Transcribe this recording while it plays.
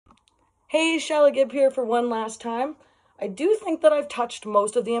Hey, Gibb here for one last time. I do think that I've touched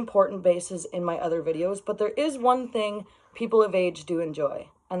most of the important bases in my other videos, but there is one thing people of age do enjoy,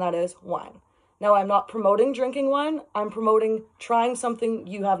 and that is wine. Now, I'm not promoting drinking wine, I'm promoting trying something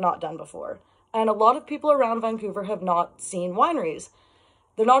you have not done before. And a lot of people around Vancouver have not seen wineries.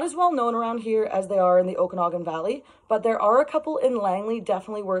 They're not as well known around here as they are in the Okanagan Valley, but there are a couple in Langley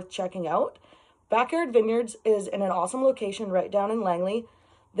definitely worth checking out. Backyard Vineyards is in an awesome location right down in Langley.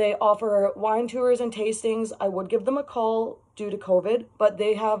 They offer wine tours and tastings. I would give them a call due to COVID, but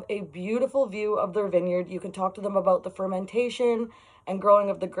they have a beautiful view of their vineyard. You can talk to them about the fermentation and growing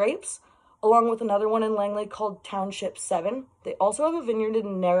of the grapes, along with another one in Langley called Township 7. They also have a vineyard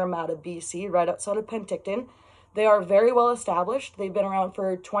in Naramata, BC, right outside of Penticton. They are very well established. They've been around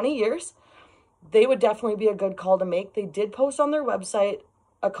for 20 years. They would definitely be a good call to make. They did post on their website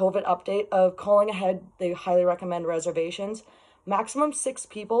a COVID update of calling ahead. They highly recommend reservations. Maximum 6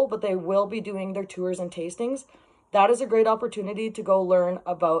 people, but they will be doing their tours and tastings. That is a great opportunity to go learn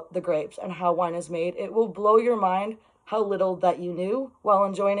about the grapes and how wine is made. It will blow your mind how little that you knew while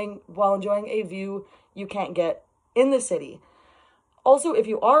enjoying a view you can't get in the city. Also, if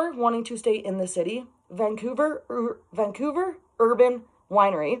you are wanting to stay in the city, Vancouver Urban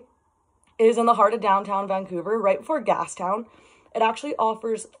Winery is in the heart of downtown Vancouver, right before Gastown. It actually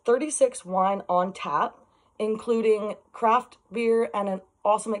offers 36 wine on tap, including craft beer and an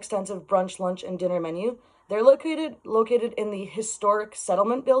awesome extensive brunch, lunch, and dinner menu. They're located in the historic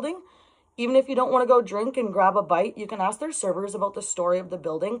settlement building. Even if you don't want to go drink and grab a bite, you can ask their servers about the story of the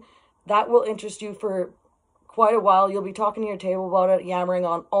building. That will interest you for quite a while. You'll be talking to your table about it, yammering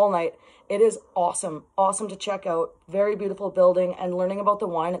on all night. It is awesome to check out. Very beautiful building, and learning about the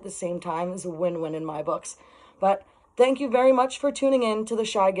wine at the same time is a win-win in my books. But thank you very much for tuning in to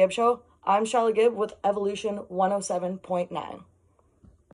the Gibb Show. I'm Gibb with Evolution 107.9.